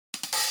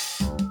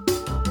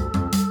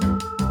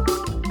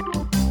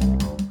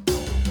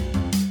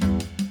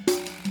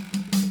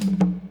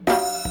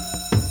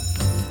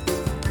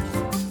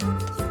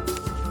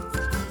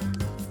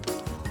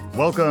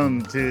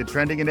Welcome to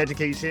Trending in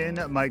Education.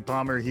 Mike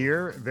Palmer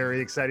here.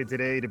 Very excited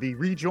today to be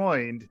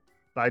rejoined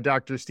by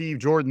Dr. Steve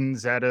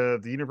Joordens out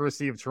of the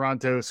University of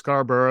Toronto,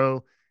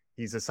 Scarborough.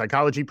 He's a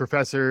psychology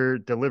professor,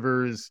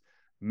 delivers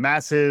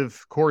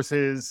massive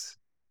courses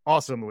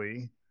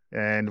awesomely,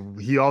 and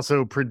he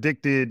also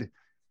predicted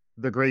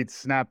the great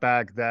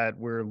snapback that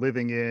we're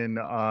living in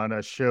on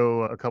a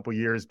show a couple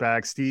years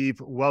back.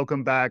 Steve,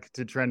 welcome back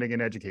to Trending in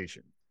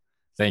Education.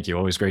 Thank you.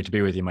 Always great to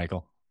be with you,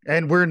 Michael.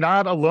 And we're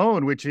not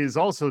alone, which is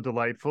also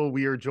delightful.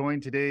 We are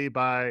joined today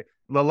by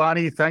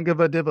Lilaani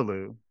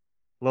Thangavadivelu.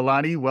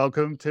 Lilaani,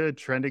 welcome to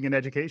Trending in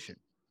Education.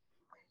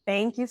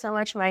 Thank you so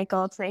much,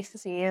 Michael. It's nice to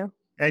see you.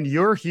 And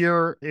you're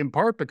here in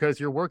part because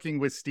you're working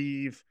with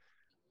Steve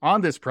on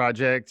this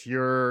project.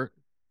 You're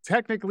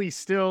technically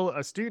still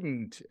a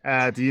student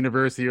at the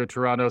University of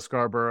Toronto,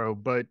 Scarborough,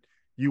 but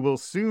you will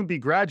soon be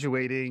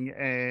graduating,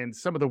 and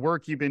some of the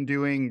work you've been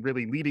doing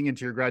really leading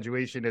into your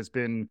graduation has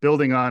been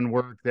building on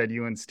work that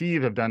you and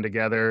Steve have done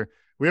together.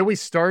 We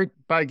always start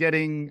by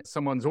getting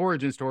someone's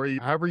origin story,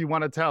 however you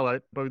want to tell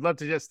it, but we'd love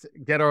to just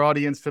get our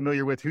audience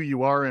familiar with who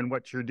you are and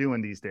what you're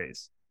doing these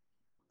days.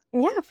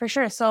 Yeah, for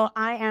sure. So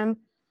I am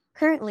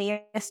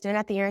currently a student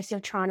at the University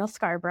of Toronto,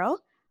 Scarborough.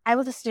 I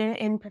was a student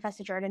in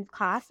Professor Joordens'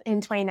 class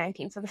in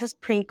 2019. So this is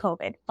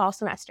pre-COVID, fall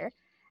semester.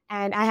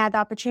 And I had the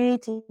opportunity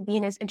to be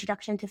in his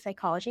introduction to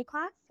psychology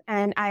class.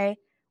 And I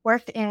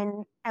worked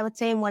in, I would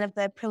say, in one of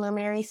the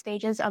preliminary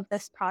stages of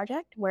this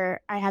project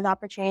where I had the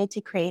opportunity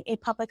to create a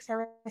public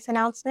service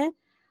announcement.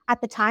 At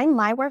the time,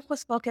 my work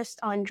was focused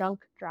on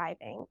drunk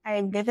driving.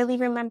 I vividly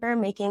remember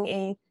making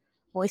a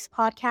voice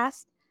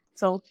podcast.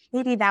 So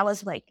maybe that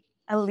was like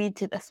a lead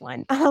to this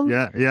one.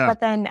 Yeah. But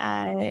then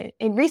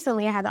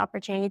recently I had the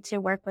opportunity to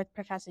work with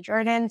Professor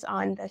Joordens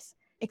on this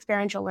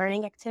experiential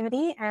learning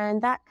activity.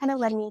 And that kind of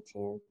led me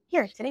to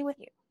here today with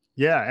you.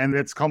 Yeah, and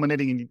it's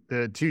culminating in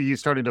the two you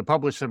started to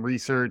publish some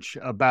research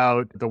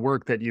about the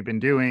work that you've been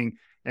doing.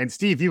 And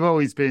Steve, you've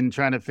always been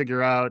trying to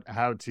figure out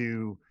how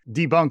to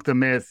debunk the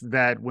myth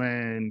that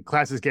when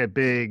classes get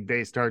big,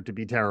 they start to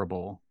be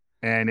terrible.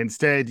 And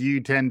instead, you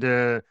tend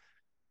to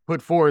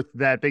put forth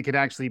that they could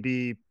actually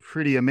be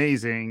pretty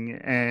amazing.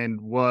 And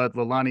what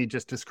Lilaani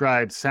just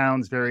described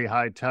sounds very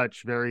high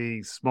touch,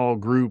 very small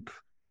group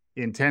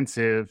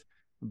intensive.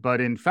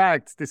 But in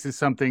fact, this is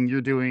something you're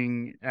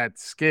doing at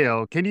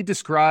scale. Can you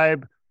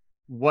describe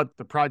what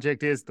the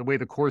project is, the way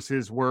the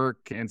courses work,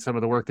 and some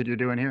of the work that you're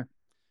doing here?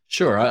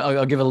 Sure.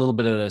 I'll give a little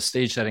bit of a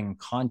stage setting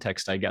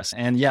context, I guess.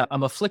 And yeah,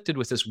 I'm afflicted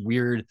with this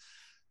weird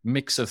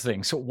mix of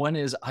things. So one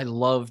is I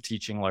love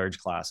teaching large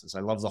classes. I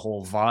love the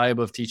whole vibe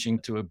of teaching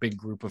to a big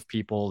group of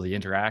people, the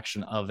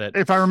interaction of it.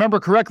 If I remember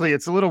correctly,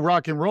 it's a little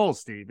rock and roll,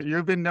 Steve.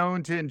 You've been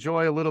known to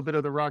enjoy a little bit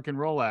of the rock and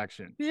roll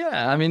action.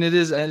 Yeah, I mean, it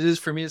is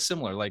for me, it's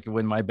similar. Like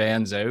when my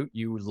band's out,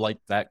 you like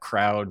that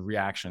crowd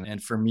reaction.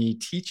 And for me,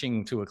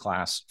 teaching to a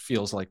class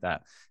feels like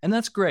that. And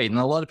that's great. And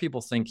a lot of people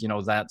think,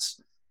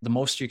 that's the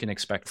most you can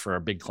expect for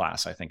a big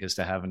class, I think, is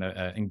to have an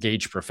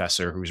engaged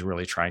professor who's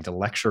really trying to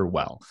lecture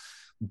well.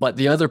 But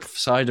the other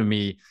side of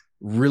me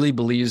really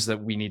believes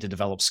that we need to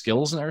develop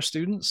skills in our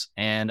students.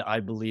 And I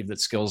believe that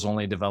skills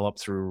only develop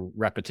through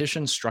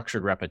repetition,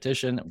 structured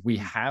repetition. We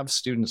have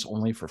students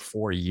only for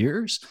 4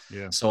 years.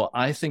 Yeah. So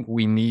I think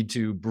we need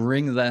to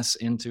bring this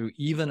into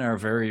even our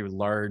very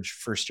large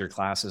first-year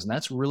classes. And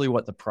that's really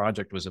what the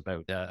project was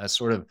about, a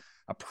sort of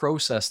a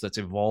process that's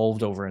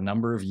evolved over a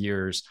number of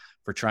years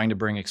for trying to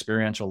bring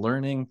experiential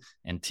learning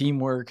and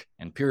teamwork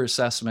and peer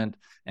assessment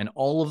and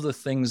all of the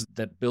things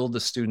that build the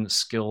students'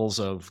 skills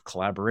of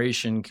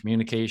collaboration,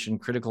 communication,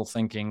 critical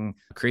thinking,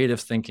 creative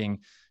thinking,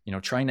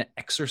 trying to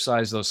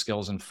exercise those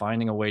skills and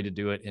finding a way to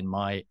do it in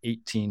my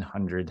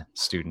 1,800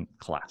 student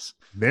class.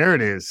 There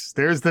it is.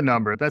 There's the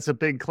number. That's a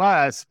big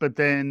class, but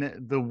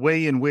then the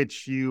way in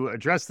which you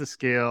address the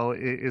scale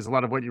is a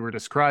lot of what you were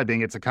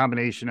describing. It's a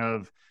combination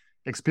of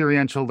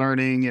experiential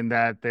learning in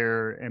that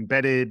they're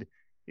embedded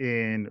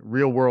in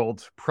real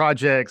world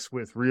projects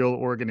with real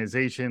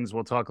organizations.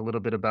 We'll talk a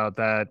little bit about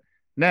that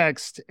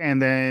next. And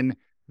then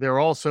they're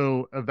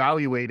also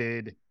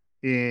evaluated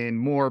in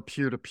more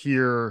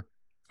peer-to-peer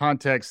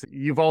context.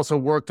 You've also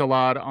worked a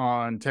lot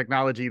on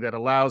technology that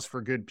allows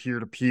for good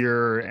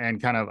peer-to-peer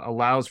and kind of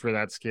allows for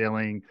that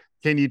scaling.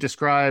 Can you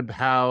describe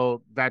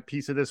how that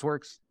piece of this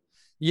works?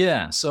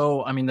 Yeah.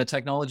 So, I mean, the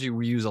technology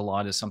we use a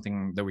lot is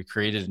something that we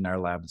created in our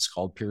lab. It's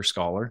called Peer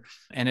Scholar.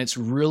 And it's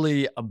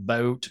really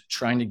about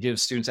trying to give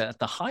students at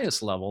the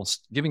highest levels,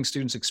 giving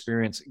students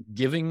experience,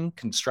 giving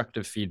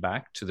constructive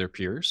feedback to their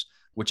peers,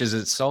 which is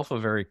itself a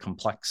very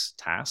complex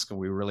task. And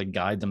we really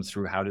guide them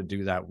through how to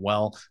do that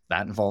well.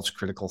 That involves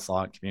critical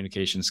thought,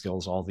 communication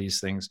skills, all these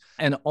things.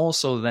 And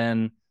also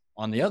then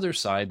on the other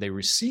side, they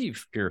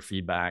receive peer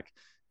feedback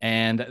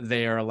and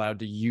they are allowed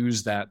to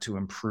use that to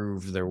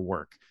improve their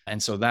work.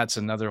 And so that's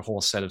another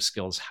whole set of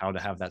skills, how to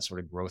have that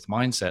sort of growth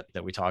mindset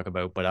that we talk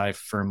about. But I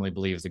firmly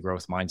believe the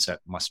growth mindset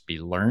must be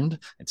learned.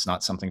 It's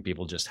not something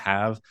people just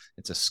have.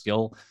 It's a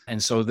skill.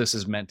 And so this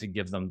is meant to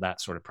give them that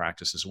sort of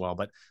practice as well.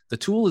 But the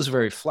tool is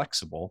very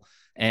flexible.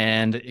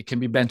 and it can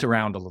be bent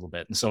around a little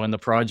bit. And so in the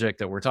project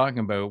that we're talking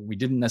about, we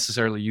didn't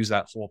necessarily use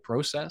that whole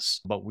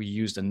process, but we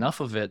used enough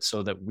of it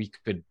so that we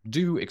could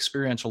do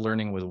experiential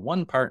learning with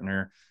one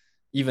partner,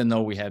 even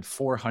though we had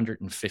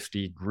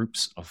 450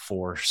 groups of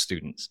 4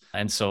 students.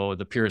 And so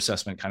the peer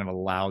assessment kind of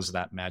allows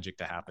that magic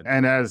to happen.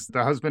 And as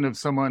the husband of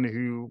someone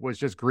who was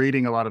just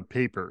grading a lot of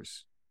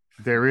papers,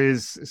 there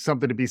is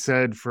something to be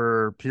said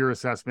for peer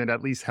assessment,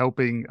 at least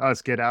helping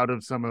us get out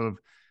of some of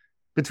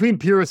between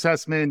peer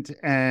assessment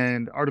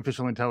and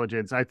artificial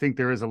intelligence. I think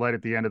there is a light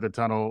at the end of the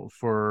tunnel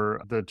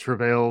for the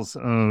travails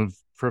of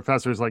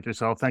professors like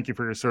yourself. Thank you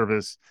for your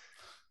service,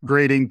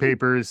 grading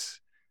papers.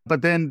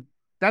 But then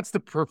that's the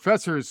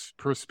professor's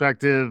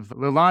perspective.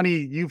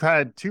 Lilaani, you've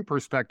had 2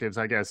 perspectives,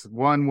 I guess.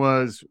 One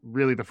was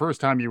really the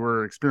first time you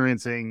were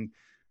experiencing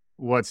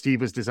what Steve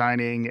was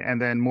designing,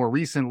 and then more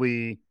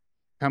recently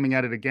coming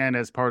at it again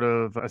as part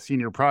of a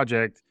senior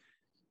project.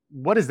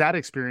 What has that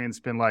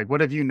experience been like?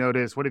 What have you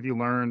noticed? What have you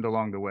learned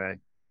along the way?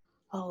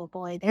 Oh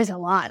boy, there's a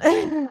lot.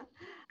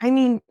 I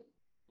mean,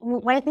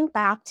 when I think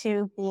back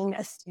to being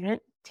a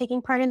student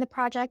taking part in the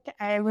project,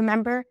 I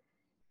remember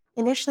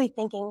initially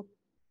thinking,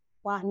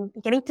 wow, I'm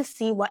getting to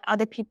see what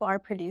other people are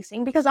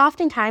producing. Because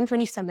oftentimes when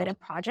you submit a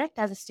project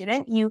as a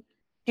student, you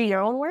do your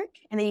own work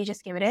and then you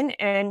just give it in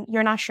and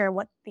you're not sure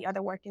what the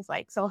other work is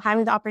like. So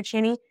having the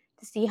opportunity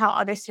to see how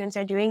other students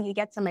are doing, you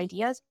get some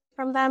ideas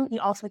from them. You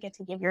also get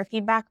to give your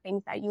feedback,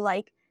 things that you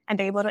like, and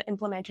they're able to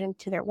implement it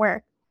into their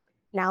work.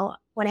 Now,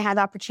 when I had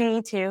the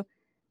opportunity to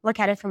look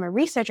at it from a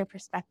researcher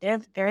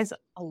perspective, there is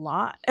a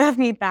lot of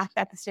feedback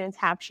that the students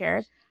have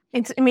shared.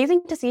 It's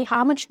amazing to see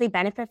how much they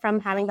benefit from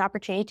having the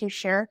opportunity to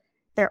share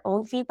their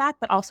own feedback,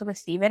 but also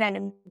receive it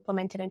and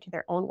implement it into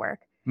their own work.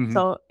 Mm-hmm.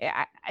 So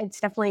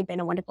it's definitely been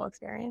a wonderful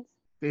experience.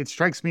 It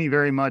strikes me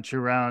very much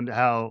around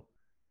how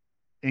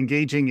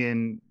engaging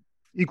in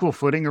equal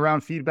footing around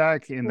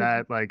feedback in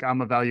that, like,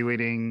 I'm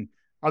evaluating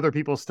other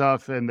people's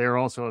stuff and they're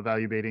also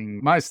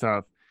evaluating my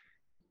stuff,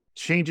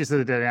 changes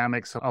the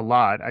dynamics a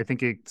lot. I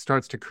think it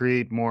starts to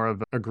create more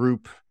of a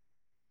group,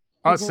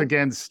 us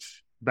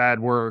against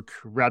bad work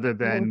rather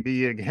than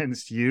me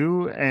against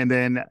you. And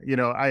then,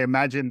 I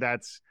imagine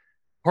that's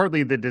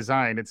partly the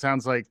design. It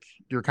sounds like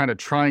you're kind of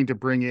trying to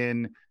bring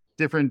in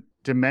different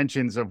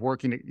dimensions of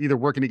either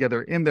working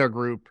together in their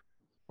group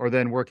or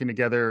then working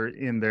together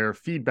in their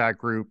feedback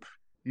group.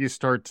 You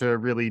start to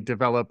really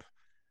develop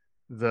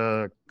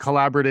the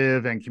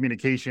collaborative and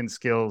communication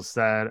skills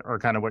that are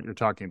kind of what you're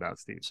talking about,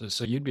 Steve.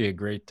 So you'd be a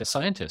great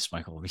scientist,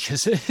 Michael,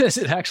 because as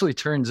it actually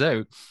turns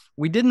out,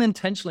 we didn't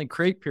intentionally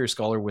create Peer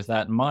Scholar with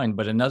that in mind,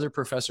 but another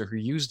professor who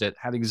used it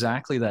had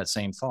exactly that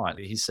same thought.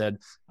 He said,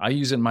 I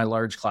use it in my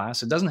large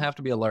class. It doesn't have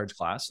to be a large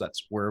class.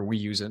 That's where we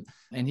use it.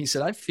 And he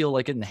said, I feel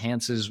like it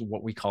enhances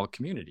what we call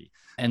community.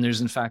 And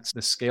there's in fact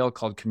the scale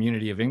called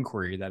community of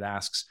inquiry that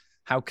asks,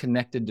 how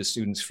connected do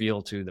students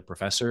feel to the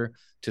professor,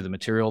 to the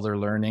material they're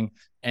learning,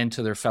 and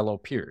to their fellow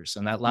peers?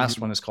 And that last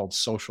one is called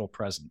social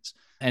presence.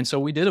 And so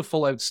we did a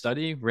full out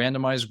study,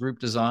 randomized group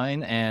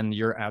design, and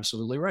you're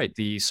absolutely right.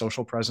 The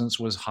social presence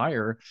was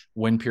higher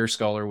when Peer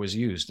Scholar was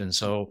used. And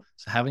so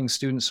having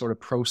students sort of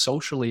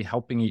pro-socially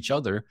helping each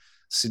other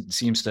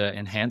seems to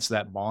enhance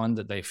that bond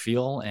that they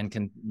feel and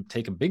can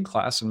take a big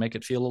class and make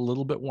it feel a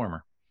little bit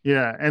warmer.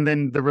 Yeah. And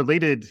then the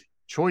related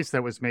choice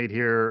that was made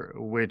here,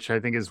 which I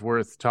think is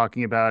worth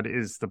talking about,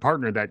 is the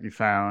partner that you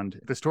found.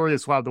 The story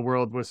of Swab the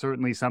World was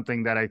certainly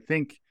something that I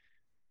think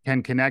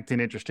can connect in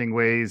interesting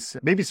ways.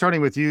 Maybe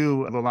starting with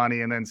you,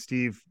 Lilaani, and then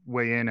Steve,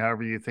 weigh in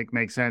however you think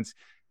makes sense.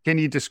 Can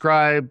you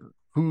describe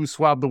who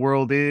Swab the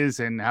World is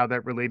and how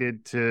that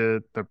related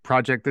to the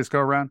project this go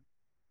around?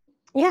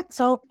 Yeah,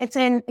 so it's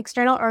an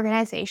external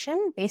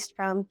organization based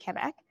from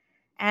Quebec.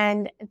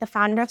 And the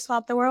founder of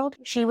Swab the World,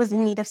 she was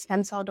in need of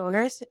stem cell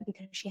donors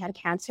because she had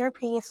cancer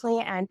previously.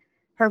 And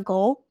her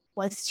goal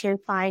was to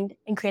find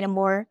and create a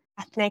more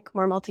ethnic,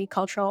 more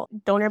multicultural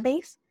donor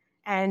base.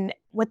 And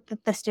with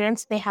the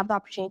students, they have the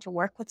opportunity to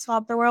work with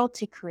Swab the World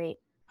to create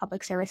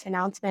public service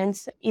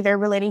announcements, either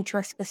relating to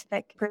a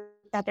specific group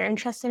that they're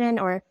interested in,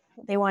 or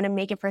they want to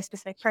make it for a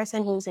specific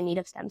person who's in need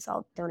of stem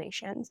cell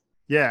donations.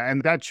 Yeah,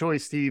 and that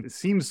choice, Steve,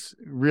 seems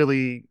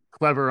really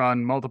clever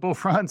on multiple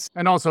fronts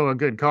and also a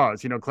good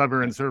cause,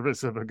 clever in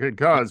service of a good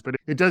cause. But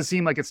it does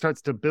seem like it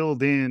starts to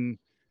build in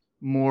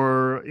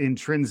more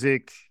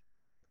intrinsic,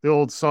 the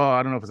old saw,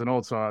 I don't know if it's an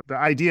old saw. The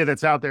idea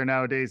that's out there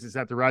nowadays is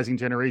that the rising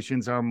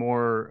generations are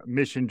more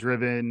mission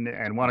driven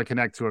and want to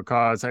connect to a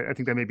cause. I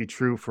think that may be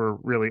true for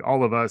really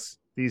all of us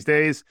these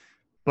days.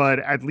 But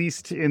at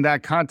least in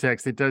that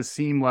context, it does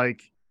seem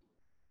like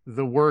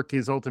the work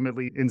is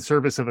ultimately in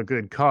service of a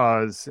good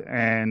cause.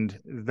 And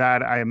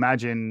that, I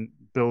imagine,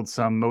 builds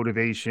some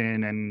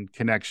motivation and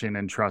connection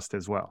and trust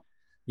as well.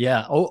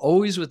 Yeah,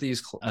 always with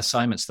these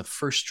assignments, the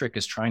first trick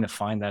is trying to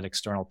find that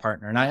external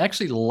partner. And I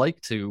actually like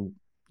to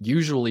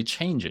usually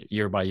change it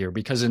year by year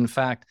because, in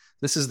fact,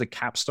 this is the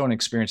capstone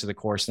experience of the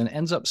course, then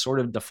ends up sort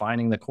of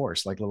defining the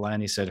course. Like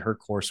Lilaani said, her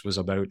course was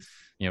about,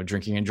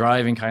 drinking and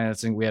driving kind of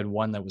thing. We had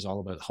one that was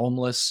all about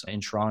homeless in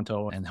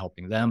Toronto and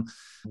helping them.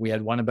 We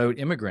had one about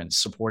immigrants,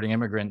 supporting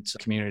immigrant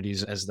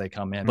communities as they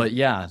come in. But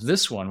yeah,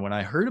 this one, when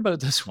I heard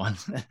about this one,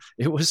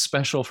 it was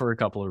special for a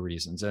couple of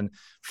reasons. And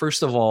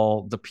first of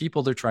all, the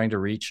people they're trying to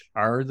reach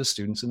are the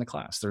students in the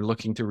class. They're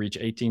looking to reach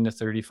 18 to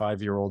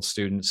 35-year-old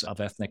students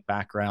of ethnic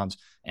backgrounds.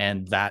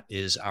 And that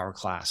is our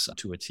class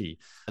to a T.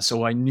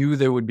 So I knew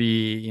there would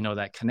be,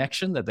 that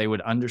connection, that they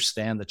would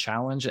understand the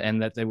challenge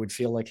and that they would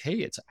feel like, hey,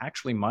 it's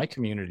actually my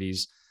communities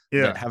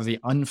that have the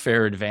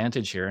unfair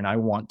advantage here, and I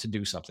want to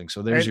do something.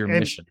 So there's your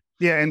mission.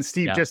 Yeah. And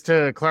Steve, just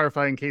to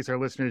clarify, in case our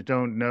listeners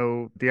don't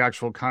know the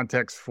actual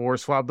context for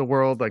Swab the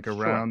World, like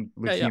around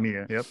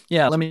leukemia. Yep.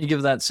 Yeah. Let me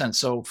give that sense.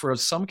 So for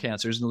some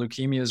cancers, and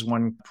leukemia is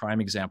one prime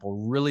example,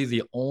 really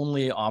the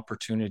only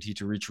opportunity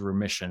to reach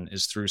remission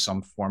is through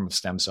some form of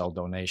stem cell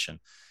donation.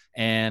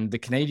 And the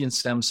Canadian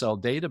stem cell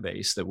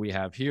database that we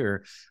have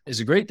here is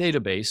a great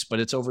database, but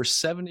it's over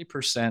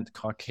 70%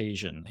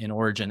 Caucasian in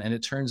origin. And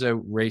it turns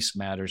out race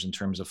matters in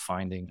terms of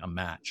finding a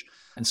match.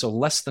 And so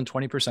less than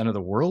 20% of the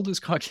world is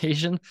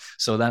Caucasian.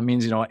 So that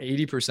means,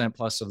 80%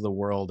 plus of the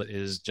world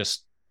is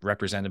just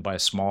represented by a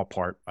small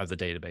part of the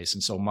database.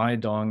 And so Mai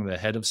Dong, the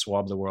head of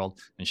Swab the World,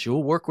 and she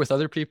will work with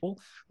other people,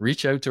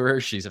 reach out to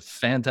her. She's a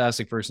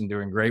fantastic person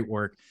doing great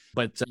work.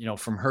 But,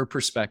 from her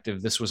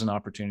perspective, this was an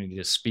opportunity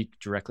to speak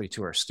directly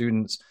to our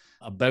students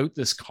about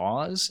this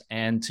cause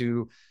and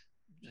to,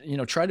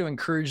 try to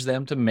encourage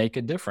them to make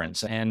a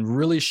difference and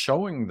really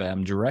showing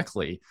them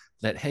directly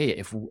that, hey,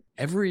 if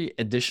every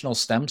additional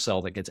stem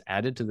cell that gets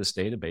added to this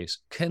database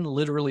can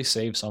literally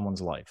save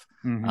someone's life.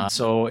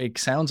 So it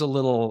sounds a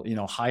little,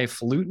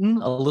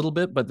 highfalutin a little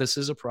bit, but this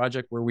is a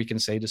project where we can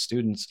say to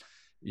students,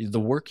 the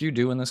work you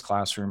do in this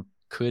classroom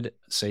could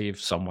save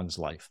someone's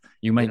life.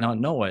 You might not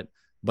know it,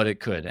 but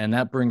it could. And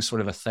that brings sort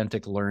of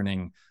authentic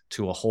learning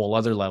to a whole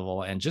other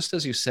level. And just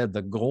as you said,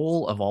 the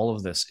goal of all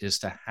of this is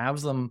to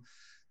have them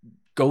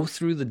go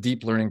through the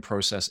deep learning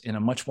process in a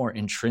much more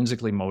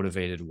intrinsically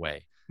motivated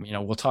way.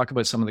 We'll talk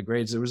about some of the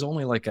grades. There was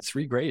only like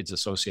 3 grades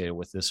associated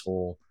with this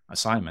whole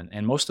assignment,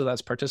 and most of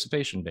that's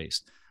participation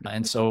based.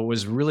 And so it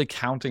was really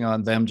counting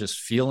on them just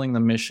feeling the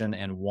mission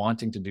and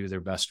wanting to do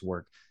their best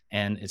work.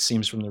 And it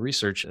seems from the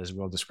research, as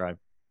we'll describe,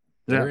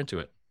 they're into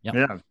it.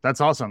 Yeah,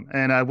 that's awesome.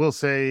 And I will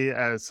say,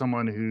 as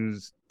someone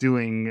who's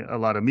doing a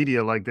lot of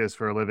media like this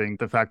for a living,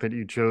 the fact that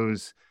you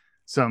chose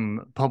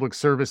some public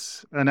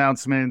service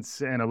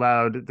announcements and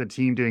allowed the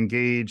team to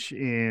engage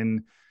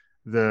in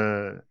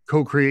the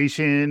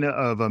co-creation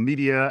of a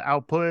media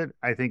output,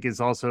 I think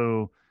is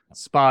also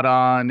spot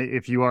on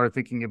if you are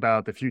thinking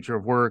about the future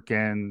of work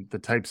and the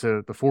types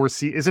of the 4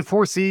 C's. Is it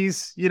 4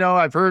 C's?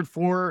 I've heard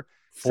 4.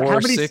 Four, how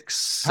many, 6,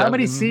 7. How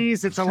many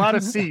C's? It's a lot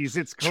of C's.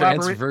 It's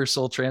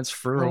transversal,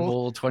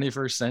 transferable,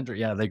 21st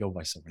century. Yeah, they go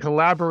by so many.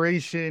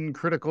 Collaboration,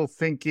 critical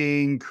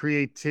thinking,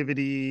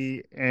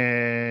 creativity,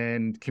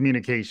 and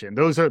communication.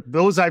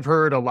 Those I've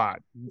heard a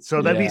lot. So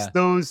at least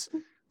those,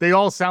 they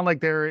all sound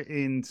like they're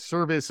in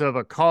service of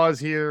a cause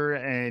here,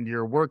 and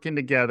you're working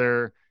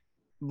together.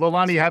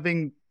 Lilaani,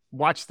 having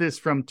watched this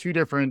from 2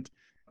 different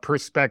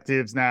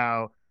perspectives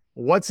now,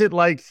 what's it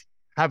like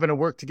having to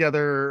work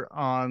together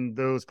on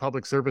those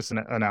public service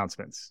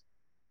announcements?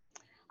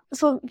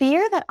 So the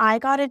year that I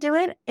got to do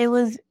it, it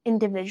was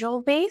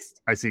individual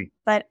based. I see.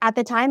 But at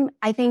the time,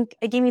 I think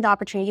it gave me the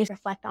opportunity to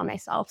reflect on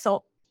myself.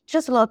 So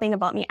just a little thing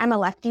about me. I'm a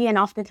lefty, and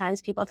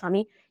oftentimes people tell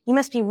me, you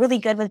must be really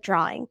good with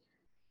drawing.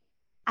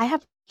 I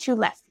have 2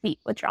 left feet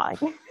with drawing.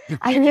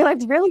 I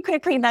realized really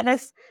quickly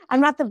that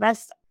I'm not the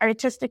best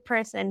artistic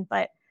person,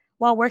 but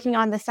while working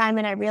on the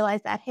assignment, I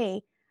realized that,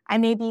 hey, I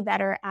may be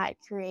better at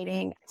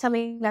creating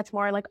something that's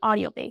more like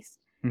audio based.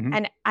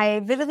 And I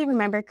vividly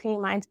remember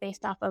creating mine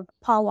based off of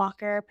Paul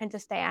Walker,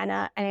 Princess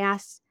Diana. And I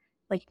asked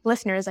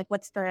listeners,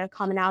 what's the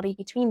commonality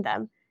between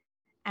them?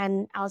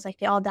 And I was like,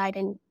 they all died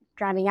in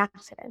driving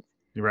accidents.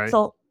 You're right.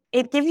 So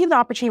it gives you the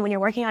opportunity when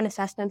you're working on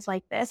assessments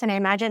like this. And I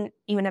imagine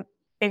even a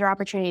bigger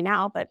opportunity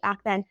now, but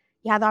back then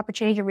you have the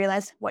opportunity to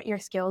realize what your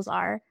skills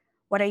are.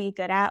 What are you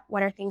good at?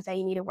 What are things that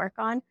you need to work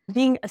on?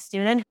 Being a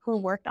student who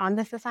worked on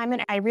this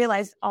assignment, I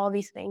realized all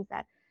these things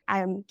that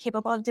I'm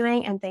capable of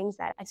doing and things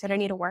that I said I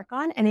need to work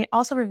on. And it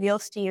also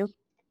reveals to you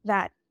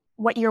that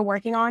what you're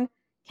working on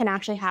can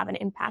actually have an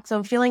impact.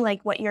 So feeling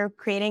like what you're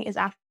creating is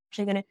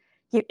actually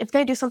it's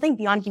going to do something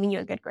beyond giving you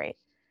a good grade.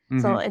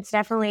 So it's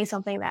definitely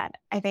something that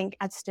I think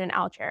as a student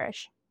I'll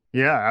cherish.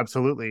 Yeah,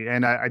 absolutely.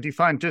 And I do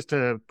find, just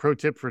a pro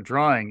tip for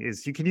drawing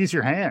is you can use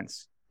your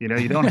hands. You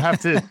don't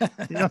have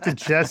to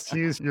just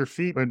use your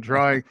feet when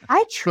drawing.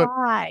 I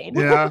tried.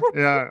 Yeah.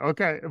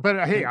 Okay.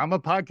 But hey, I'm a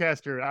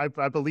podcaster.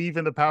 I believe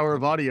in the power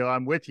of audio.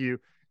 I'm with you.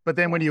 But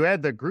then when you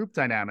add the group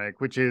dynamic,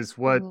 which is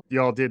what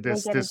y'all did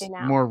this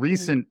more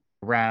recent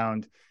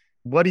round,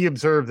 what do you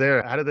observe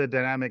there? How do the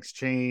dynamics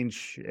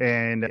change,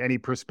 and any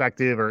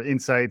perspective or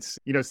insights?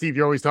 Steve,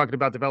 you're always talking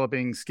about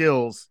developing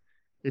skills.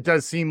 It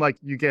does seem like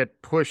you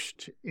get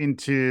pushed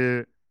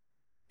into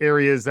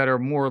areas that are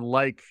more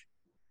like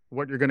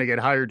what you're going to get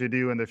hired to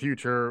do in the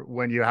future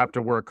when you have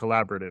to work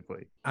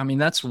collaboratively. I mean,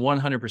 that's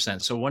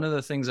 100%. So one of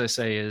the things I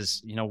say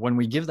is, when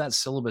we give that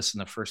syllabus in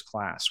the first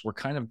class, we're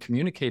kind of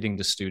communicating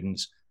to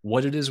students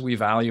what it is we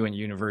value in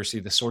university,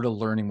 the sort of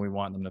learning we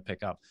want them to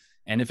pick up.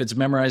 And if it's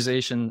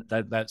memorization,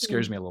 that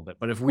scares me a little bit.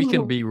 But if we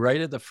can be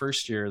right at the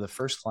first year, the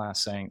first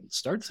class, saying,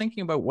 start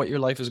thinking about what your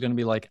life is going to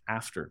be like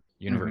after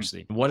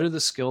university. What are the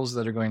skills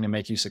that are going to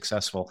make you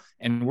successful?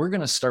 And we're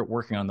going to start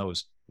working on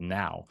those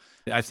now.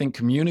 I think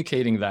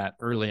communicating that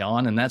early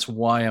on, and that's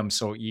why I'm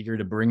so eager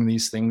to bring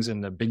these things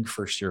into big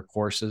first year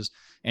courses.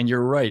 And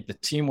you're right, the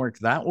teamwork,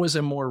 that was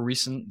a more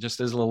recent, just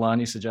as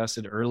Lilaani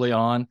suggested early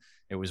on,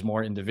 it was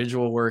more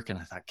individual work. And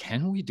I thought,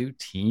 can we do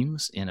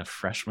teams in a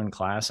freshman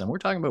class? And we're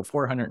talking about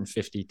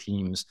 450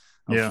 teams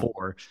of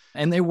 4.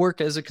 And they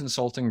work as a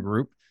consulting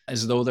group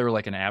as though they're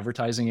like an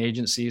advertising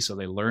agency. So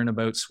they learn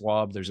about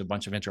SWAB. There's a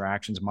bunch of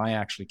interactions. Maya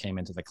actually came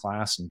into the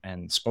class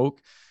and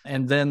spoke.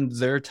 And then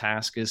their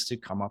task is to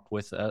come up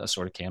with a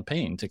sort of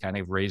campaign to kind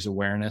of raise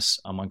awareness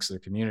amongst their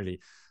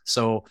community.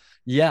 So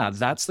yeah,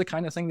 that's the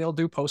kind of thing they'll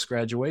do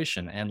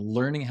post-graduation. And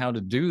learning how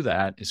to do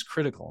that is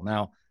critical.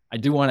 Now, I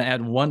do want to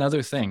add one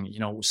other thing.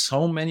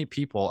 So many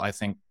people, I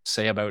think,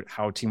 say about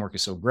how teamwork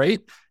is so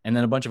great. And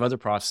then a bunch of other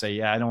profs say,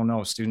 yeah, I don't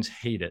know, students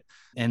hate it.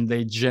 And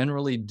they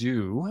generally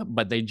do,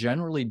 but they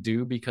generally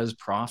do because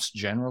profs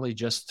generally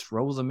just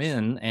throw them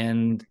in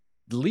and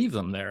leave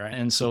them there.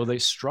 And so they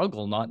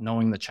struggle not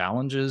knowing the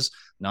challenges,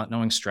 not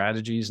knowing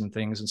strategies and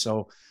things. And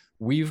so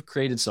we've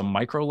created some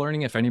micro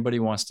learning. If anybody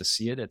wants to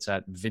see it, it's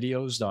at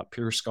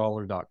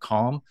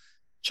videos.peerscholar.com.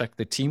 Check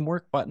the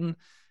teamwork button.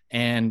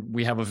 And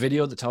we have a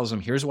video that tells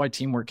them, here's why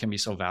teamwork can be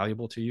so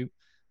valuable to you.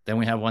 Then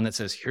we have one that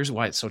says, here's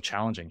why it's so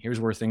challenging. Here's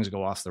where things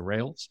go off the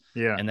rails.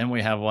 Yeah. And then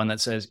we have one that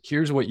says,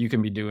 here's what you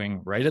can be doing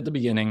right at the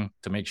beginning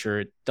to make sure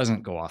it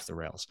doesn't go off the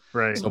rails.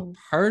 Right. So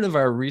part of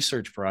our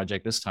research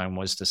project this time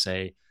was to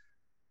say,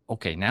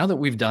 okay, now that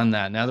we've done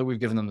that, now that we've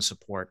given them the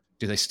support,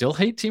 do they still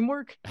hate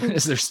teamwork?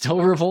 Is there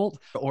still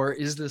revolt? Or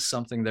is this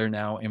something they're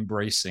now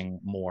embracing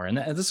more? And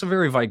this is a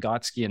very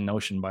Vygotskian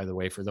notion, by the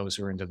way, for those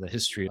who are into the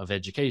history of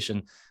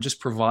education, just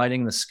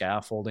providing the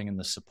scaffolding and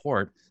the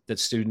support that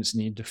students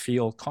need to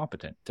feel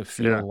competent, to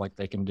feel like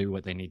they can do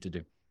what they need to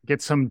do.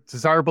 Get some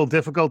desirable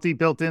difficulty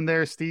built in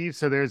there, Steve,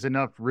 so there's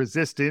enough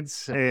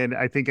resistance. And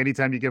I think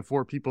anytime you get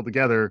 4 people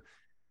together,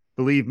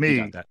 believe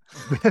me,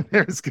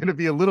 there's going to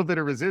be a little bit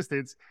of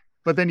resistance.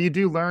 But then you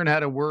do learn how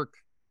to work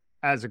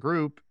as a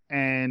group.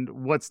 And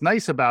what's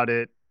nice about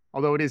it,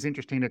 although it is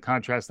interesting to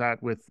contrast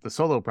that with the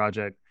solo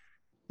project,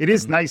 it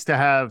is nice to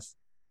have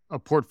a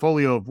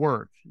portfolio of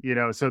work,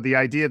 so the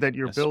idea that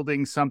you're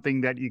building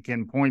something that you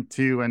can point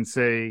to and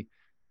say,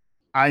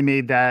 I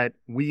made that,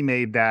 we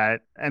made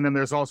that. And then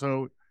there's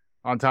also,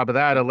 on top of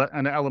that,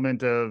 an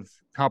element of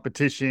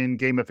competition,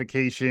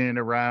 gamification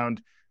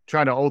around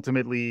trying to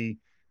ultimately,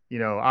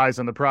 eyes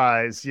on the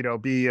prize,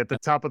 be at the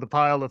top of the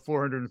pile of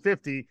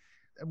 450.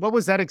 What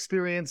was that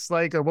experience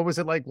like? Or what was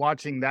it like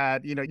watching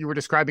that? You were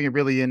describing it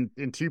really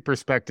in 2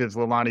 perspectives,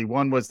 Lilaani.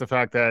 One was the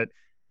fact that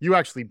you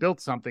actually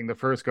built something the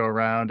first go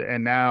around,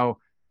 and now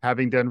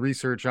having done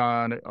research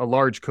on a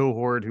large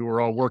cohort who were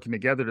all working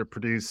together to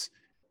produce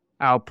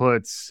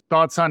outputs.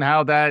 Thoughts on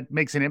how that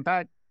makes an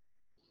impact?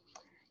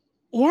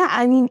 Yeah,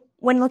 I mean,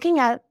 when looking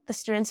at the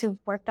students who've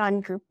worked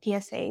on group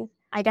PSAs,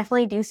 I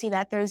definitely do see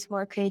that there's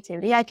more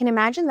creativity. I can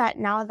imagine that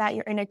now that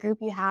you're in a group,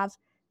 you have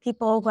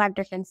people who have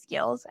different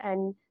skills,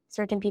 and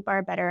certain people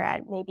are better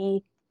at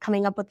maybe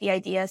coming up with the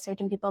idea.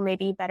 Certain people may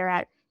be better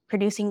at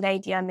producing the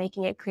idea,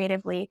 making it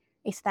creatively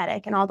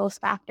aesthetic, and all those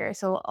factors.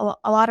 So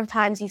a lot of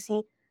times you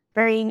see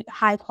very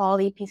high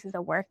quality pieces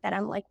of work that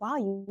I'm like, wow,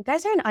 you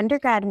guys are an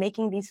undergrad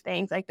making these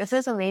things. Like, this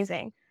is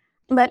amazing.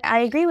 But I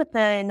agree with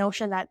the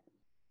notion that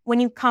when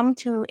you come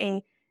to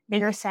a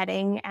bigger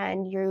setting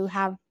and you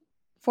have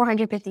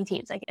 450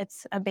 teams, like,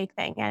 it's a big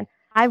thing. And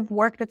I've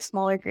worked with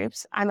smaller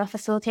groups. I'm a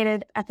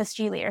facilitated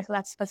FSG leader, so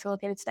that's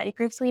facilitated study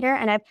groups leader.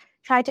 And I've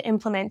tried to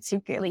implement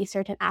secretly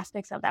certain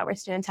aspects of that, where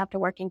students have to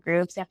work in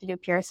groups, they have to do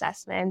peer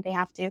assessment, they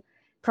have to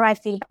provide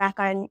feedback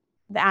on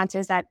the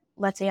answers that,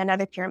 let's say,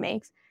 another peer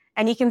makes.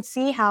 And you can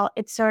see how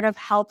it sort of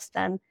helps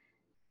them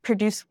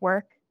produce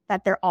work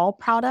that they're all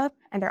proud of,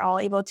 and they're all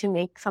able to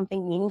make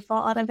something meaningful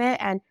out of it.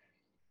 And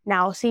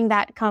now seeing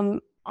that come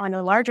on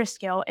a larger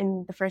scale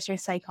in the first year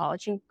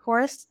psychology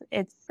course,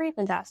 it's pretty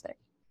fantastic.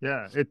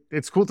 Yeah,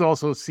 it's cool to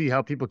also see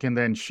how people can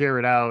then share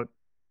it out,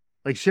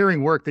 like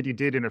sharing work that you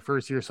did in a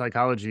first year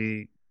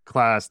psychology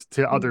class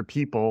to other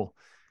people.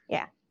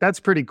 Yeah. That's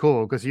pretty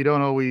cool, because you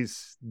don't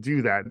always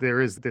do that. There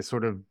is this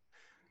sort of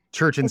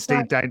church and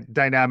state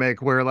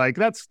dynamic where, like,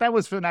 that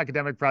was for an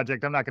academic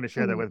project. I'm not going to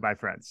share that with my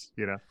friends,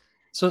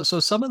 So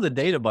some of the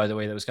data, by the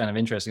way, that was kind of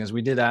interesting is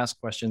we did ask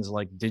questions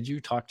like, did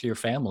you talk to your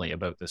family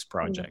about this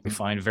project? We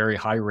find very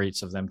high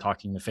rates of them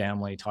talking to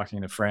family,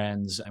 talking to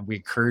friends, and we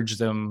encourage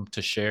them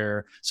to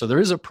share. So there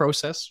is a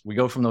process. We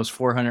go from those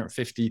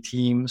 450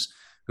 teams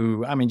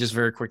who, just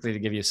very quickly to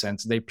give you a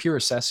sense, they peer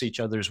assess each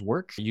other's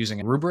work using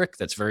a rubric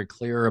that's very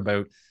clear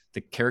about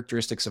the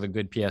characteristics of a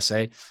good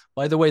PSA.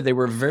 By the way, they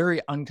were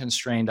very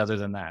unconstrained other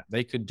than that.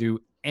 They could do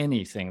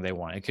anything they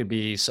want. It could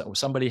be,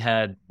 somebody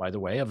had, by the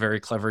way, a very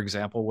clever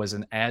example was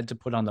an ad to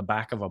put on the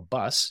back of a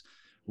bus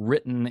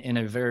written in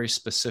a very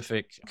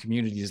specific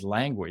community's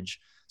language,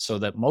 so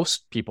that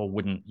most people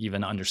wouldn't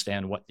even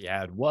understand what the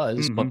ad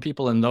was. But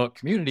people in the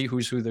community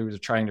who they were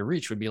trying to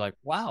reach would be like,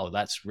 wow,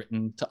 that's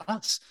written to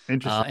us.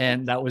 Interesting.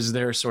 And that was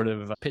their sort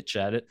of pitch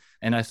at it.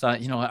 And I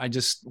thought, I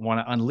just want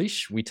to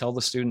unleash. We tell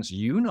the students,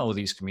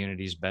 these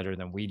communities better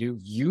than we do.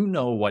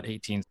 What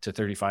 18 to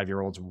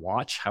 35-year-olds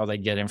watch, how they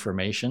get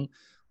information.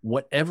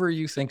 Whatever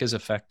you think is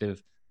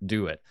effective,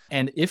 do it.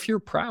 And if you're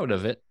proud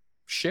of it,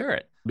 share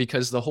it,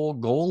 because the whole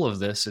goal of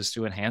this is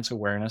to enhance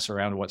awareness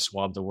around what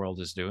Swab the World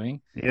is doing.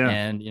 Yeah.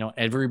 And,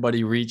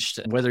 everybody reached,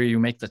 whether you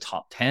make the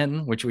top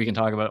 10, which we can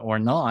talk about, or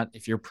not,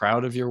 if you're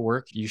proud of your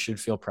work, you should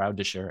feel proud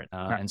to share it.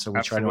 And so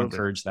we try to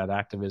encourage that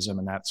activism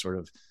and that sort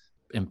of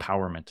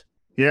empowerment.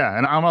 Yeah.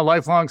 And I'm a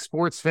lifelong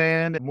sports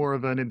fan, more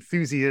of an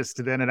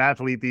enthusiast than an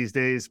athlete these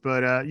days.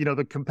 But,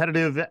 the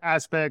competitive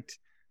aspect,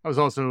 I was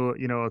also,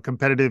 a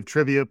competitive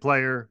trivia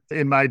player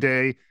in my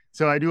day.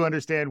 So I do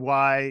understand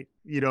why,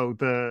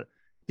 the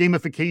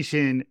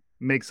gamification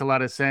makes a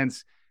lot of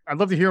sense. I'd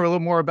love to hear a little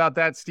more about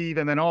that, Steve,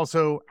 and then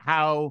also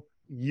how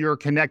you're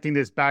connecting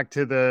this back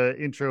to the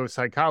intro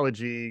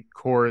psychology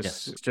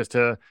course, just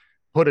to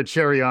put a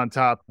cherry on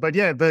top. But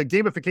yeah, the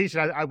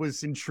gamification, I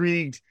was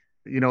intrigued.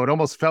 It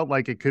almost felt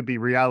like it could be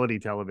reality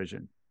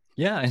television.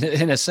 Yeah,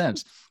 in a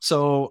sense.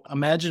 So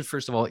imagine,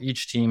 first of all,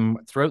 each team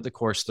throughout the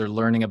course, they're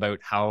learning about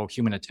how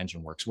human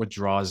attention works, what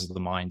draws the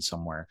mind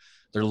somewhere.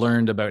 They're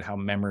learned about how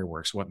memory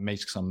works, what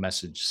makes some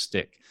message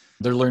stick.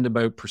 They're learned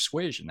about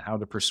persuasion, how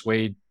to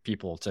persuade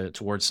people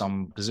towards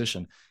some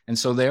position. And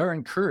so they are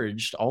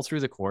encouraged all through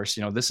the course.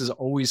 This is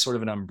always sort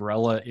of an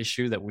umbrella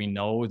issue that we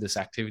know this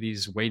activity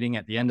is waiting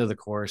at the end of the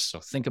course.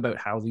 So think about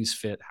how these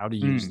fit, how to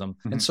use them.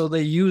 And so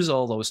they use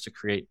all those to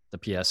create the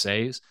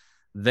PSAs.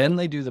 Then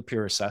they do the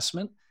peer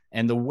assessment.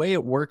 And the way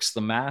it works,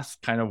 the math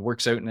kind of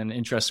works out in an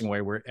interesting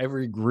way where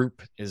every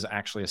group is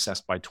actually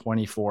assessed by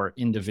 24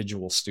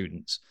 individual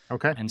students.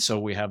 Okay. And so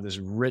we have this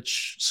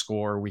rich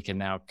score. We can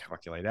now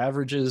calculate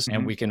averages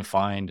and we can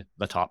find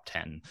the top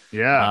 10.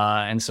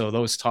 Yeah. And so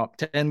those top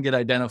 10 get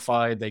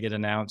identified. They get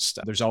announced.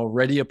 There's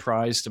already a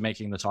prize to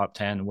making the top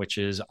 10, which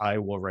is I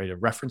will write a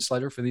reference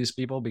letter for these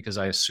people because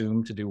I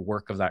assume to do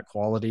work of that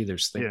quality.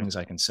 There's things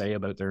I can say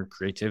about their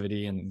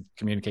creativity and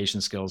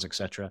communication skills,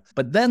 etc.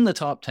 But then the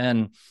top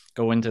 10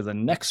 go into the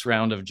next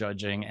round of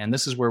judging. And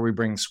this is where we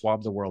bring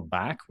Swab the World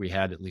back. We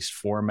had at least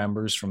 4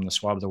 members from the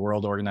Swab the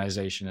World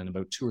organization and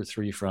about 2 or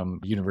 3 from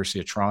University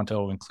of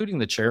Toronto, including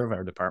the chair of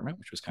our department,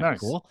 which was kind of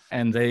cool.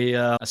 And they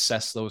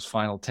assess those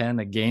final 10,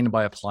 again,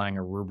 by applying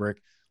a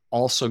rubric,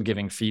 also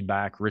giving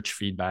feedback, rich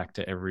feedback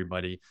to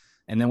everybody.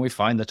 And then we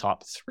find the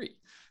top 3.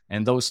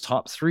 And those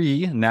top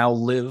 3 now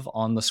live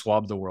on the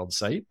Swab the World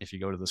site. If you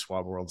go to the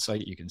Swab World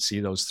site, you can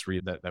see those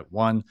 3 that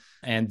won,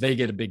 and they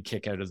get a big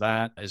kick out of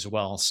that as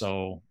well.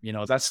 So,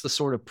 that's the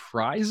sort of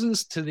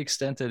prizes to the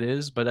extent it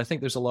is, but I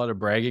think there's a lot of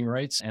bragging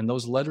rights. And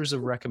those letters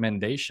of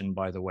recommendation,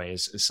 by the way,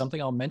 is something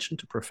I'll mention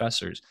to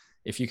professors.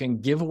 If you can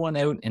give one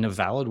out in a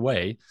valid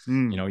way,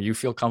 you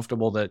feel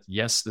comfortable that,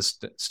 yes, this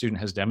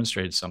student has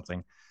demonstrated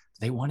something.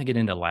 They want to get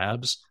into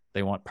labs.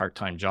 They want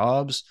part-time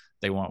jobs.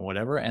 They want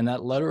whatever. And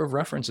that letter of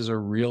reference is a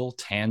real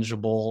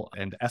tangible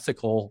and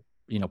ethical,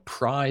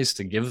 prize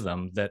to give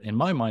them that in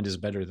my mind is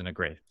better than a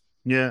grade.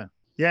 Yeah.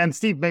 Yeah. And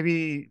Steve,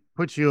 maybe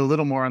put you a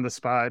little more on the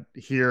spot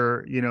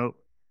here.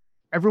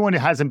 Everyone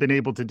hasn't been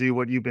able to do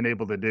what you've been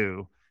able to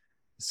do.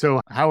 So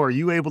how are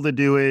you able to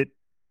do it?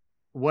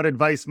 What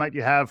advice might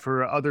you have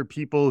for other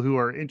people who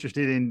are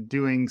interested in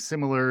doing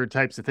similar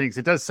types of things?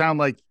 It does sound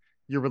like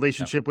your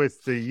relationship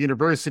with the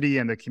university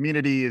and the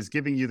community is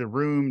giving you the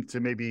room to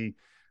maybe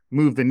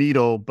move the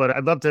needle, but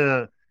I'd love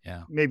to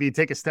maybe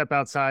take a step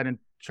outside and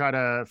try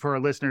to, for our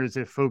listeners,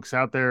 if folks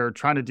out there are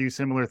trying to do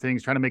similar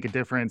things, trying to make a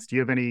difference, do you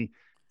have any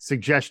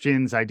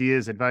suggestions,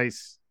 ideas,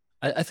 advice?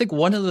 I think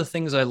one of the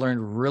things I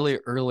learned really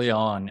early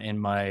on in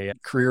my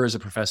career as a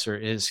professor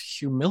is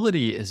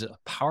humility is a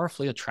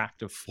powerfully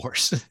attractive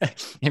force.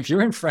 If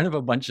you're in front of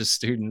a bunch of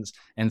students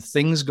and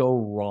things go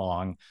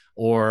wrong,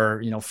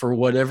 or, for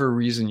whatever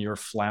reason you're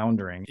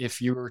floundering,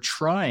 if you're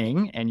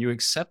trying and you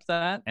accept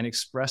that and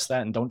express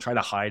that and don't try to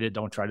hide it,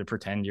 don't try to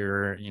pretend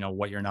you're,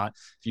 what you're not.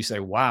 If you say,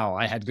 wow,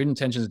 I had good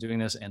intentions doing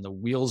this and the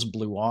wheels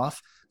blew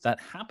off. That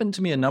happened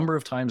to me a number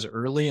of times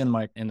early in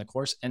the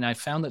course. And I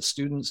found that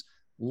students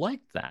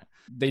liked that.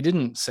 They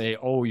didn't say,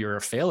 oh, you're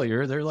a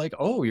failure. They're like,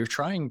 oh, you're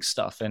trying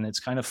stuff and it's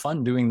kind of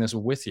fun doing this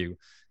with you.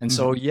 And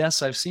so,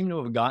 yes, I've seemed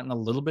to have gotten a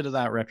little bit of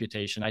that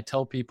reputation. I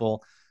tell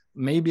people,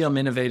 maybe I'm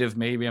innovative,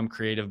 maybe I'm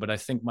creative, but I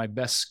think my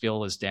best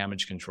skill is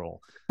damage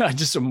control.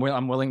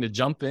 I'm willing to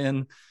jump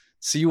in,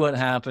 see what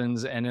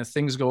happens. And if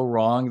things go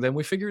wrong, then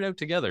we figure it out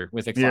together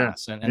with a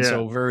class. And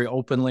so very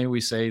openly,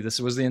 we say, this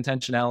was the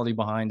intentionality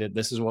behind it.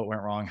 This is what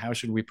went wrong. How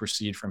should we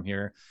proceed from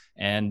here?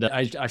 And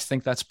I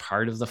think that's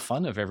part of the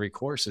fun of every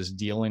course, is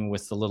dealing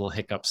with the little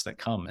hiccups that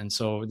come. And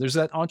so there's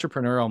that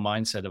entrepreneurial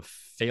mindset of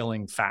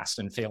failing fast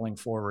and failing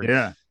forward.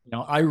 Yeah.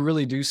 I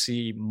really do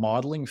see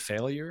modeling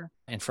failure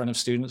in front of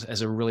students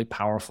as a really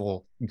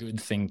powerful, good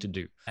thing to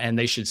do. And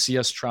they should see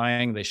us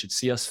trying, they should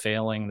see us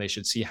failing, they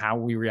should see how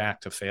we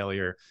react to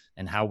failure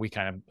and how we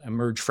kind of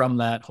emerge from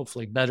that,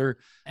 hopefully better.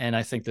 And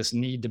I think this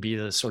need to be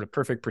the sort of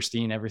perfect,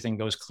 pristine, everything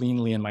goes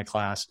cleanly in my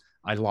class,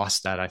 I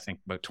lost that, I think,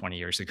 about 20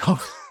 years ago.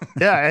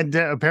 Yeah, and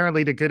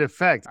apparently to good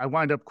effect. I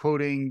wind up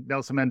quoting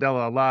Nelson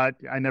Mandela a lot.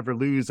 I never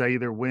lose, I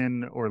either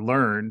win or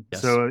learn.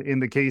 Yes. So in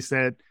the case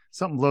that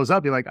something blows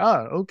up, you're like,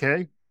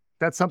 okay,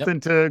 that's something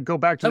to go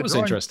back to. That was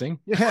interesting.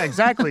 Yeah,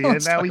 exactly.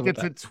 And now we get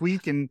to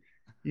tweak, and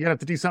you're going to have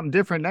to do something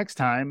different next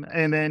time.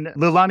 And then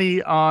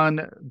Lilaani,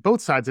 on both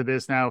sides of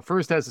this now,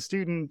 first as a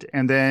student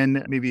and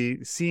then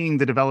maybe seeing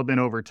the development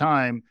over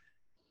time,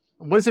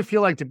 what does it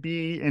feel like to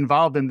be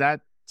involved in that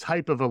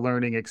type of a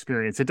learning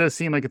experience? It does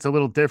seem like it's a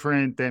little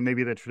different than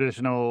maybe the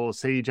traditional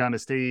sage on a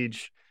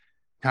stage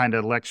kind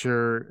of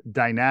lecture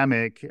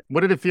dynamic.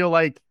 What did it feel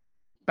like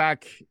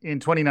back in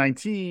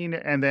 2019?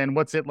 And then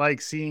what's it like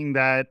seeing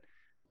that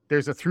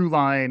there's a through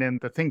line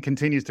and the thing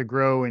continues to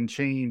grow and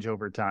change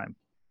over time?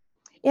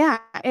 Yeah,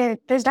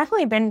 there's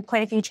definitely been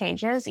quite a few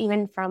changes,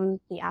 even from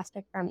the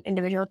aspect from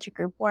individual to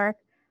group work,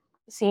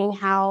 seeing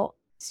how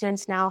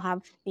students now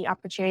have the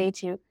opportunity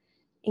to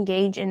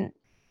engage in,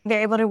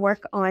 they're able to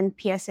work on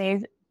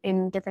PSAs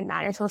in different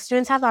manners. So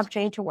students have the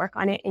opportunity to work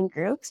on it in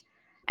groups,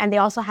 and they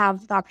also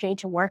have the opportunity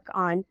to work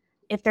on,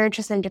 if they're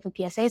interested in different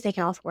PSAs, they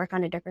can also work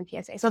on a different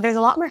PSA. So there's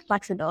a lot more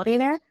flexibility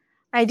there.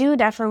 I do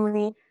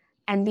definitely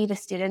envy the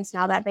students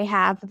now that they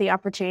have the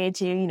opportunity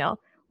to,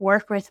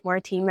 work with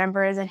more team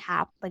members and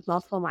have like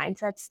multiple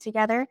mindsets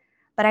together.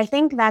 But I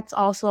think that's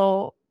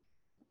also,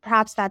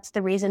 perhaps that's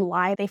the reason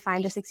why they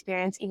find this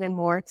experience even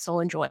more so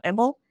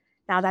enjoyable.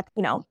 Now that,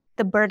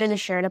 the burden is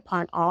shared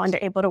upon all and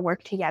they're able to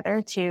work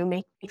together to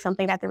make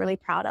something that they're really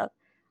proud of.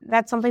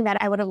 That's something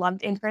that I would have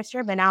loved in first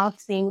year, but now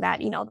seeing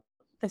that,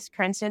 this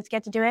current students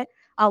get to do it,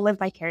 I'll live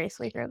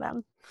vicariously through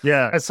them.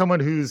 Yeah. As someone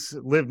who's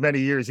lived many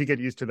years, you get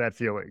used to that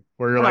feeling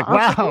where you're like,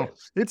 wow,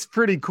 it's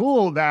pretty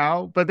cool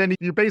now. But then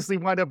you basically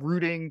wind up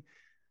rooting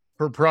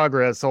for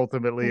progress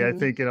ultimately, I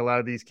think, in a lot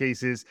of these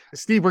cases.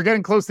 Steve, we're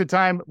getting close to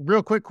time.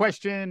 Real quick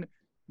question.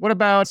 What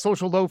about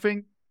social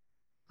loafing?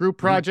 Group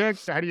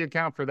projects? How do you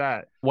account for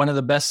that? One of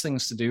the best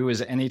things to do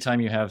is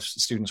anytime you have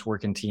students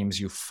work in teams,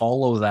 you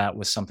follow that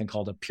with something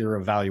called a peer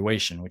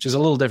evaluation, which is a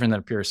little different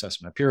than a peer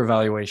assessment. A peer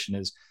evaluation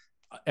is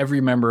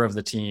every member of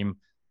the team,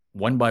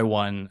 one by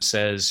one,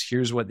 says,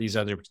 here's what these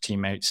other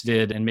teammates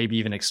did, and maybe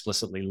even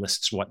explicitly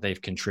lists what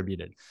they've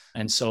contributed.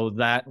 And so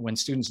that when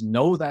students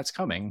know that's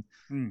coming,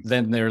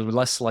 then they're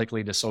less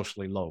likely to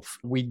socially loaf.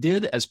 We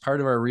did, as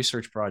part of our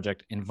research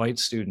project, invite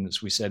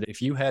students. We said,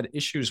 if you had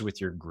issues with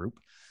your group,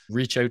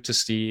 reach out to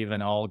Steve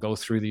and I'll go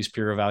through these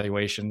peer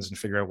evaluations and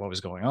figure out what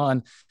was going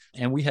on.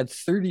 And we had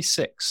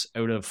 36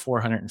 out of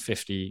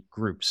 450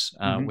 groups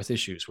with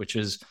issues, which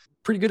is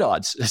pretty good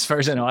odds as far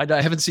as I know.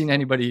 I haven't seen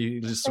anybody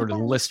just sort of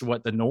list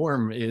what the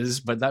norm is,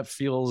 but that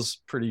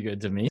feels pretty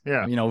good to me.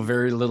 Yeah.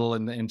 Very little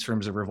in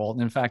terms of revolt.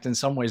 And in fact, in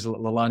some ways,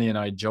 Lilaani and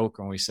I joke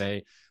when we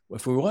say,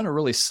 if we want to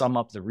really sum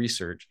up the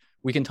research,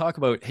 we can talk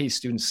about, hey,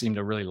 students seem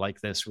to really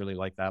like this, really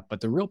like that.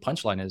 But the real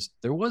punchline is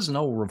there was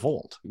no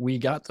revolt. We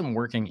got them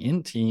working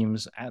in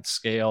teams at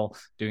scale,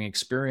 doing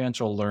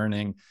experiential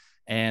learning,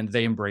 and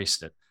they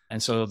embraced it.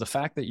 And so the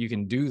fact that you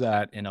can do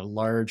that in a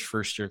large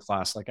first-year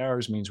class like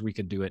ours means we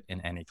could do it in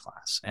any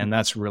class. And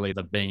that's really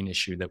the main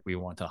issue that we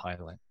want to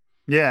highlight.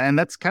 Yeah, and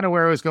that's kind of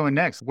where I was going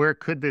next. Where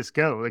could this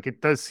go? Like,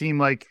 it does seem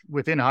like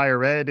within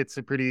higher ed, it's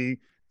a pretty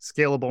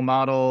scalable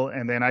model.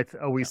 And then I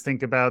always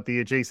think about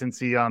the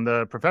adjacency on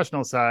the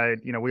professional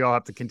side. We all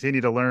have to continue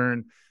to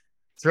learn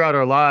throughout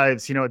our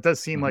lives. It does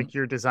seem like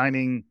you're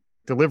designing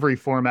delivery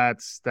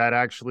formats that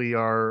actually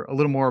are a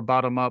little more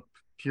bottom-up,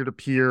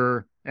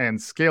 peer-to-peer, and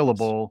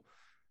scalable.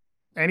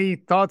 Any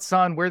thoughts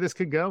on where this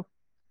could go?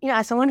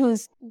 As someone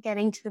who's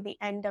getting to the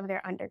end of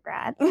their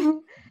undergrad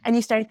and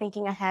you start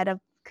thinking ahead of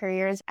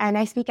careers, and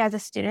I speak as a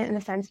student in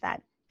the sense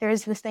that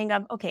there's this thing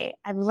of, okay,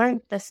 I've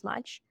learned this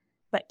much,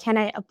 but can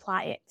I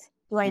apply it?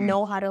 Do I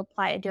know how to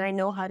apply it? Do I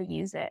know how to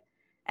use it?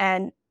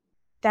 And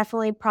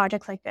definitely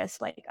projects like this,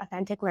 like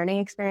authentic learning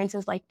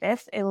experiences like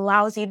this,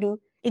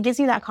 it gives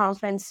you that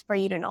confidence for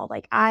you to know,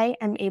 like, I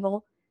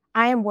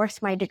am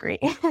worth my degree.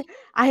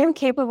 I am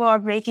capable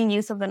of making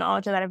use of the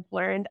knowledge that I've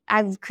learned.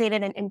 I've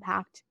created an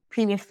impact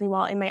previously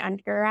while in my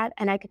undergrad,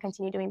 and I could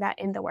continue doing that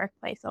in the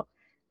workplace. So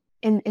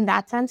in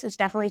that sense, it's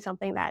definitely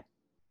something that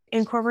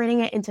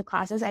incorporating it into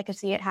classes, I could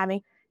see it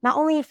having not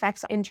only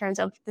effects in terms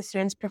of the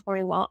students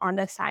performing well on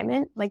the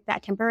assignment, like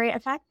that temporary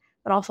effect,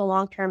 but also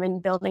long-term in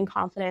building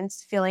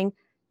confidence, feeling,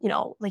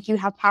 like you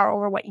have power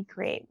over what you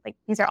create. Like,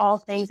 these are all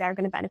things that are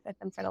going to benefit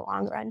them for the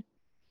long run.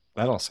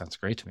 That all sounds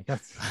great to me.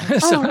 Yes.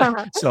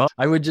 So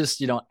I would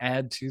just,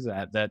 add to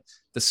that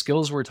the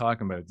skills we're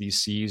talking about, these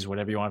C's,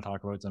 whatever you want to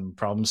talk about them,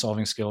 problem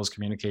solving skills,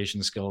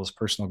 communication skills,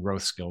 personal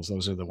growth skills,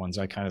 those are the ones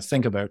I kind of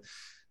think about.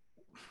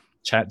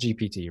 Chat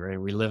GPT, right?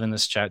 We live in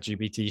this Chat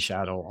GPT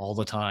shadow all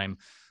the time.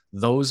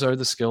 Those are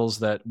the skills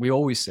that we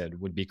always said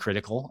would be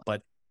critical,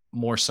 but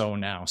more so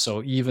now.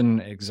 So even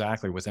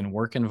exactly within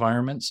work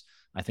environments,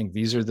 I think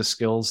these are the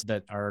skills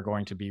that are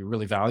going to be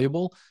really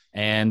valuable.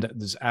 And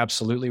there's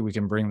absolutely, we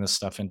can bring this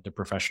stuff into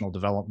professional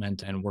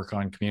development and work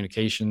on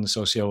communication,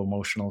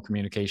 socio-emotional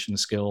communication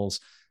skills.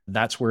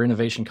 That's where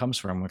innovation comes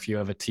from. If you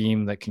have a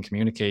team that can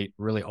communicate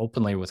really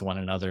openly with one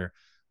another,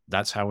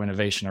 that's how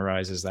innovation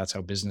arises. That's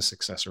how business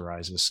success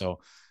arises. So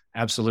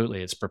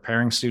absolutely, it's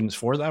preparing students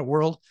for that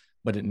world,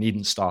 but it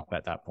needn't stop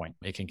at that point.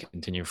 It can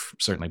continue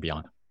certainly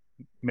beyond.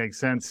 Makes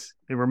sense.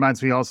 It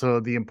reminds me also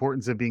of the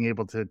importance of being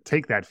able to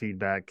take that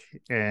feedback,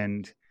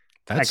 and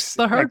that's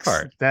the hard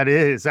part. That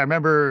is. I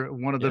remember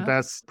one of the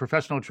best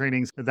professional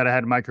trainings that I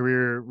had in my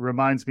career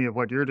reminds me of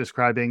what you're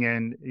describing.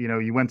 And,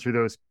 you went through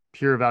those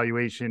peer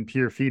evaluation,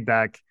 peer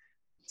feedback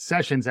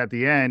sessions at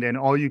the end, and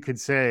all you could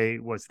say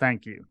was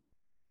thank you.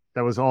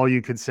 That was all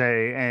you could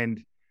say.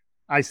 And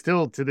I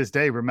still, to this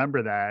day,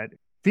 remember that.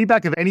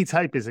 Feedback of any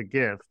type is a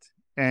gift.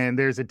 And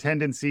there's a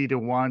tendency to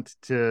want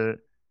to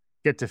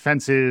get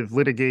defensive,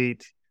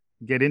 litigate,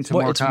 get into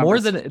more.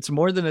 It's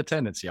more than a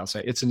tendency. I'll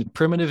say it's a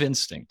primitive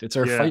instinct. It's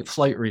our fight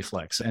flight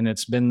reflex, and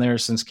it's been there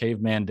since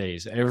caveman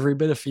days. Every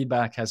bit of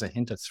feedback has a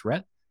hint of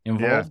threat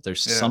involved.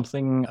 There's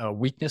something, a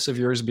weakness of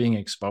yours being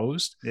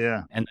exposed.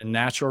 Yeah, and the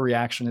natural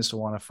reaction is to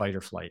want to fight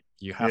or flight.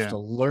 You have to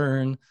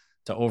learn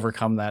to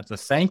overcome that. The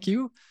thank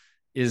you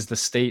is the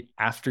state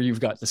after you've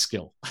got the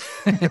skill,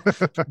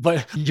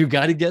 but you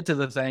got to get to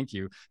the thank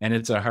you. And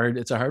it's a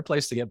hard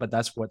place to get, but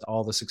that's what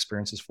all this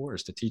experience is for,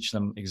 is to teach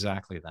them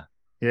exactly that.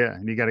 Yeah.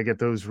 And you got to get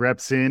those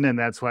reps in. And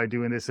that's why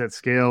doing this at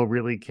scale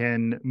really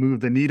can move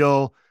the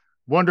needle.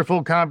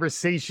 Wonderful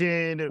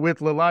conversation with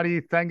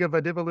Lilaani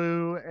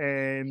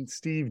Thangavadivelu and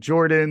Steve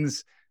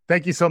Joordens.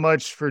 Thank you so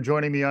much for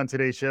joining me on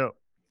today's show.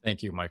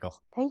 Thank you, Michael.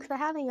 Thanks for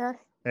having us.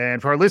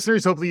 And for our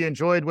listeners, hopefully you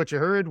enjoyed what you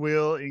heard.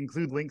 We'll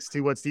include links to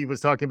what Steve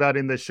was talking about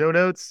in the show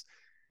notes.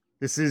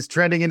 This is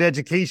Trending in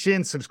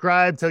Education.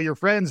 Subscribe, tell your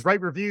friends,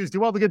 write reviews,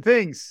 do all the good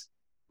things.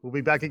 We'll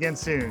be back again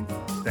soon.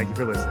 Thank you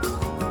for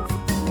listening.